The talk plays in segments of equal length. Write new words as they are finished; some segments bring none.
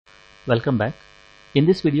Welcome back. In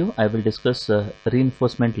this video, I will discuss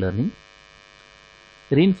reinforcement learning.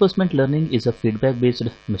 Reinforcement learning is a feedback-based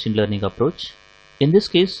machine learning approach. In this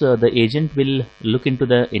case, the agent will look into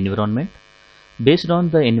the environment. Based on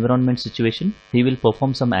the environment situation, he will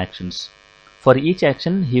perform some actions. For each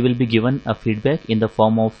action, he will be given a feedback in the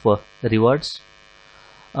form of rewards.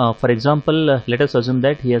 For example, let us assume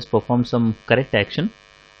that he has performed some correct action.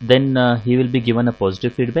 Then he will be given a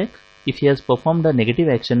positive feedback. If he has performed a negative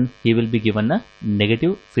action, he will be given a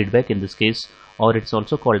negative feedback in this case, or it's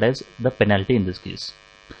also called as the penalty in this case.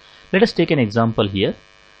 Let us take an example here.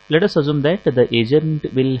 Let us assume that the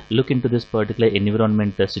agent will look into this particular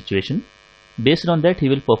environment situation. Based on that, he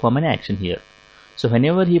will perform an action here. So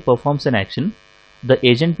whenever he performs an action, the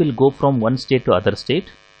agent will go from one state to other state.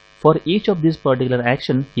 For each of these particular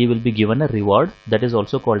action, he will be given a reward that is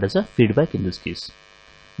also called as a feedback in this case.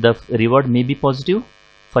 The reward may be positive.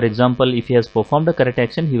 For example, if he has performed a correct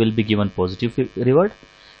action, he will be given positive reward.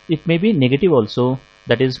 It may be negative also,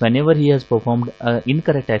 that is whenever he has performed an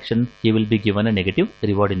incorrect action, he will be given a negative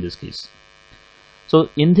reward in this case. So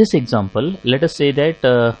in this example, let us say that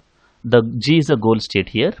the G is a goal state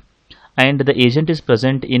here and the agent is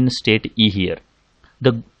present in state E here.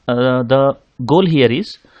 The goal here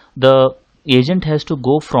is the agent has to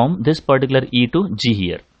go from this particular E to G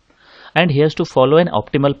here, and he has to follow an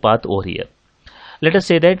optimal path over here. Let us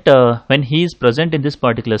say that when he is present in this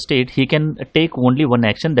particular state, he can take only one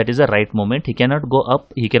action, that is a right movement. He cannot go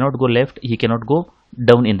up, he cannot go left, he cannot go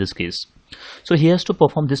down in this case. So he has to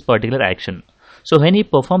perform this particular action. So when he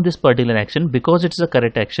performs this particular action, because it is a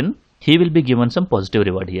correct action, he will be given some positive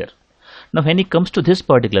reward here. Now when he comes to this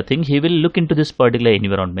particular thing, he will look into this particular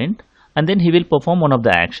environment and then he will perform one of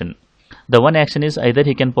the action. The one action is either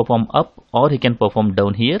he can perform up or he can perform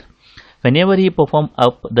down here. Whenever he perform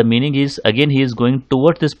up, the meaning is again he is going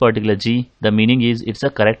towards this particular G. The meaning is it's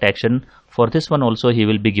a correct action. For this one also he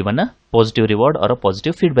will be given a positive reward or a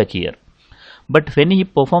positive feedback here. But when he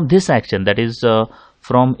perform this action, that is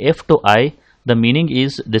from F to I, the meaning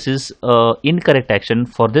is this is incorrect action.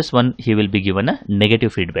 For this one he will be given a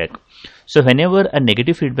negative feedback. So whenever a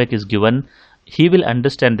negative feedback is given, he will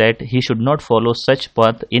understand that he should not follow such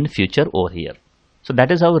path in future over here. So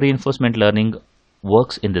that is how reinforcement learning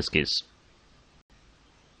works in this case.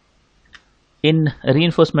 In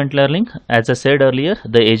reinforcement learning, as I said earlier,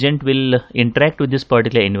 the agent will interact with this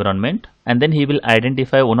particular environment and then he will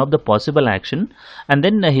identify one of the possible action and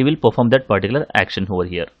then he will perform that particular action over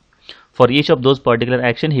here. For each of those particular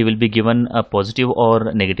action, he will be given a positive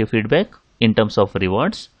or negative feedback in terms of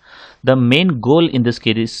rewards. The main goal in this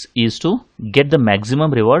case is to get the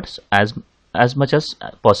maximum rewards as much as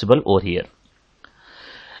possible over here.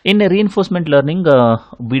 In reinforcement learning,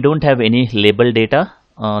 we don't have any label data.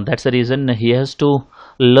 That's the reason he has to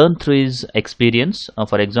learn through his experience.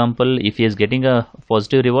 For example, if he is getting a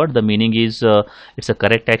positive reward, the meaning is it's a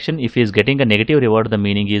correct action. If he is getting a negative reward, the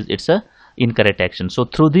meaning is it's a incorrect action. So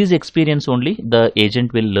through this experience only the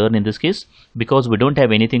agent will learn in this case, because we don't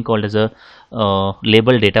have anything called as a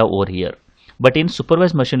label data over here. But in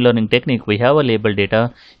supervised machine learning technique, we have a label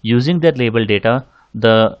data. Using that label data,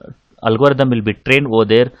 the algorithm will be trained over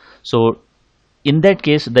there. So in that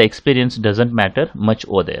case, the experience doesn't matter much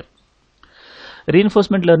over there.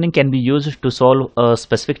 Reinforcement learning can be used to solve a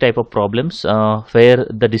specific type of problems where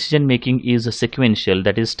the decision making is sequential,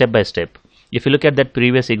 that is step by step. If you look at that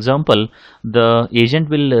previous example, the agent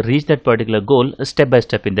will reach that particular goal step by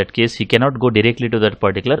step. In that case, he cannot go directly to that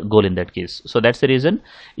particular goal in that case. So that's the reason,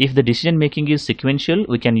 if the decision making is sequential,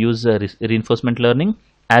 we can use reinforcement learning,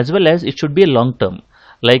 as well as it should be a long term.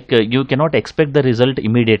 Like you cannot expect the result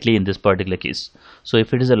immediately in this particular case. So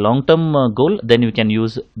if it is a long-term goal, then you can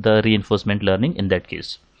use the reinforcement learning in that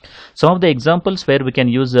case. Some of the examples where we can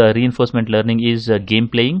use reinforcement learning is game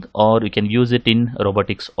playing, or we can use it in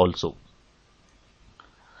robotics also.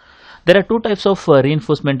 There are two types of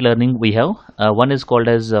reinforcement learning we have. One is called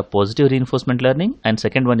as positive reinforcement learning and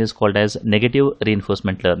second one is called as negative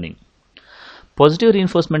reinforcement learning. Positive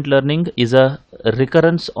reinforcement learning is a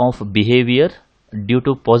recurrence of behavior due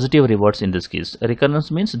to positive rewards. In this case,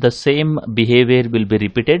 recurrence means the same behavior will be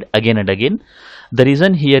repeated again and again. The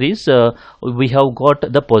reason here is we have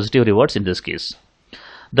got the positive rewards in this case.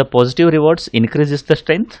 The positive rewards increases the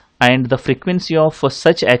strength and the frequency of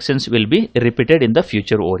such actions will be repeated in the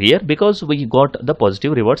future over here, because we got the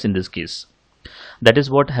positive rewards in this case. That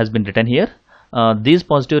is what has been written here. These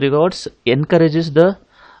positive rewards encourages the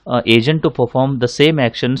agent to perform the same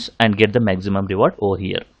actions and get the maximum reward over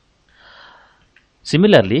here.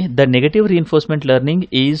 Similarly, the negative reinforcement learning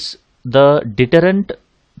is the deterrent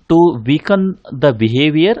to weaken the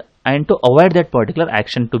behavior and to avoid that particular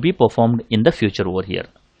action to be performed in the future over here.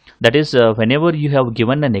 That is, whenever you have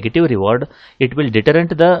given a negative reward, it will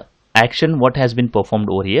deterrent the action what has been performed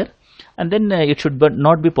over here, and then it should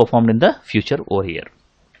not be performed in the future over here.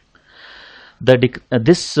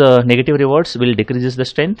 This negative rewards will decreases the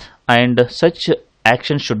strength, and such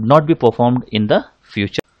action should not be performed in the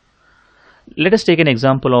future. Let us take an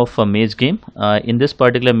example of a maze game. In this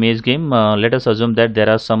particular maze game, let us assume that there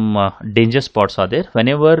are some danger spots are there.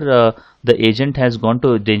 Whenever the agent has gone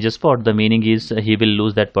to a danger spot, the meaning is he will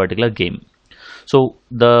lose that particular game. So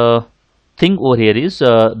the thing over here is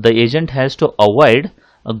the agent has to avoid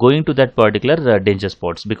going to that particular danger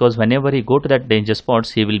spots, because whenever he go to that danger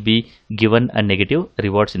spots, he will be given a negative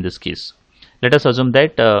rewards in this case. Let us assume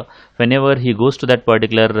that whenever he goes to that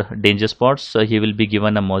particular danger spots, he will be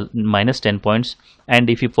given a minus 10 points,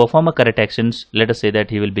 and if he perform a correct actions, let us say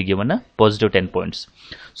that he will be given a positive 10 points.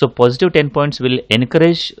 So positive 10 points will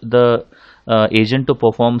encourage the agent to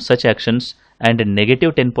perform such actions, and a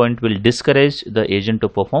negative 10 point will discourage the agent to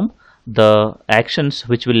perform the actions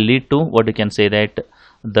which will lead to what you can say that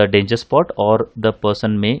the danger spot, or the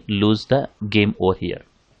person may lose the game over here.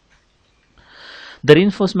 The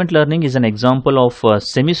reinforcement learning is an example of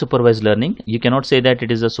semi-supervised learning. You cannot say that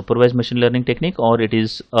it is a supervised machine learning technique or it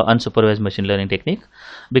is unsupervised machine learning technique,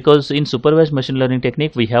 because in supervised machine learning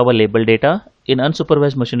technique we have a label data. In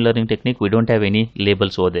unsupervised machine learning technique we don't have any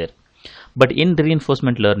labels over there. But in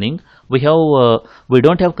reinforcement learning we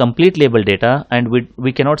don't have complete label data, and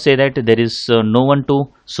we cannot say that there is no one to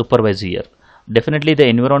supervise here. Definitely the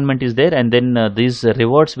environment is there, and then these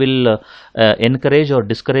rewards will encourage or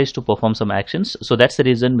discourage to perform some actions. So that's the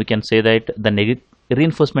reason we can say that the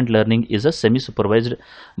reinforcement learning is a semi-supervised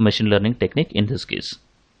machine learning technique in this case.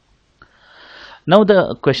 Now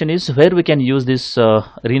the question is where we can use this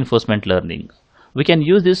reinforcement learning. We can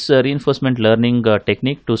use this reinforcement learning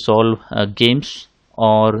technique to solve games,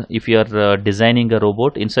 or if you are designing a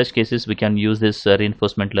robot. In such cases we can use this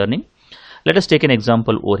reinforcement learning. Let us take an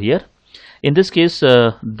example over here. In this case,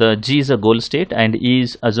 the G is a goal state, and E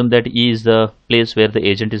is assume that E is the place where the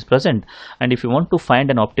agent is present. And if you want to find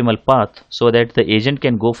an optimal path so that the agent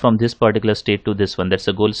can go from this particular state to this one, that's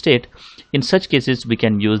a goal state. In such cases, we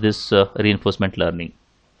can use this reinforcement learning.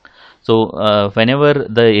 So whenever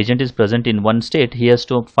the agent is present in one state, he has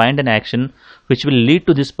to find an action which will lead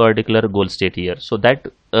to this particular goal state here. So that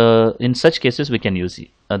in such cases we can use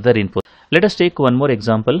the reinforcement. Let us take one more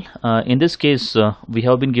example. In this case, we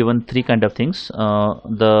have been given three kind of things.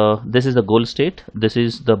 This is the goal state. This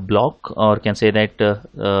is the block, or can say that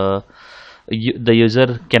the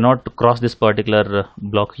user cannot cross this particular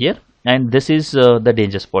block here, and this is the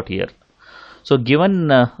danger spot here. So given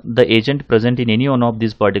the agent present in any one of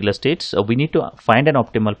these particular states, we need to find an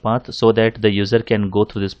optimal path so that the user can go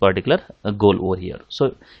through this particular goal over here.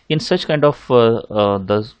 So in such kind of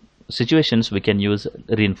the situations we can use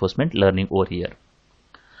reinforcement learning over here.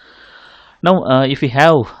 Now if we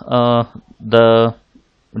have the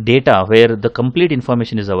data where the complete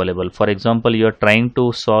information is available, for example you are trying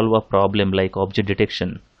to solve a problem like object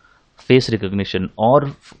detection, face recognition, or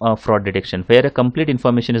fraud detection, where a complete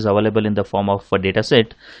information is available in the form of a data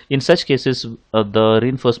set. In such cases the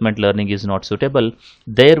reinforcement learning is not suitable.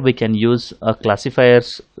 There we can use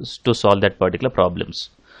classifiers to solve that particular problems.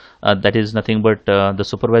 That is nothing but the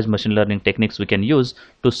supervised machine learning techniques we can use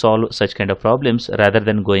to solve such kind of problems, rather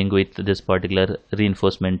than going with this particular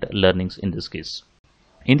reinforcement learnings in this case.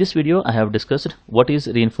 In this video I have discussed what is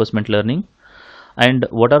reinforcement learning and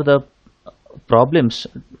what are the problems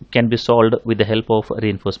can be solved with the help of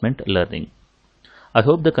reinforcement learning. I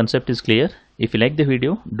hope the concept is clear. If you like the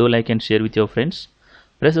video, do like and share with your friends.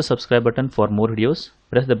 Press the subscribe button for more videos.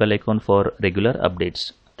 Press the bell icon for regular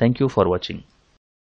updates. Thank you for watching.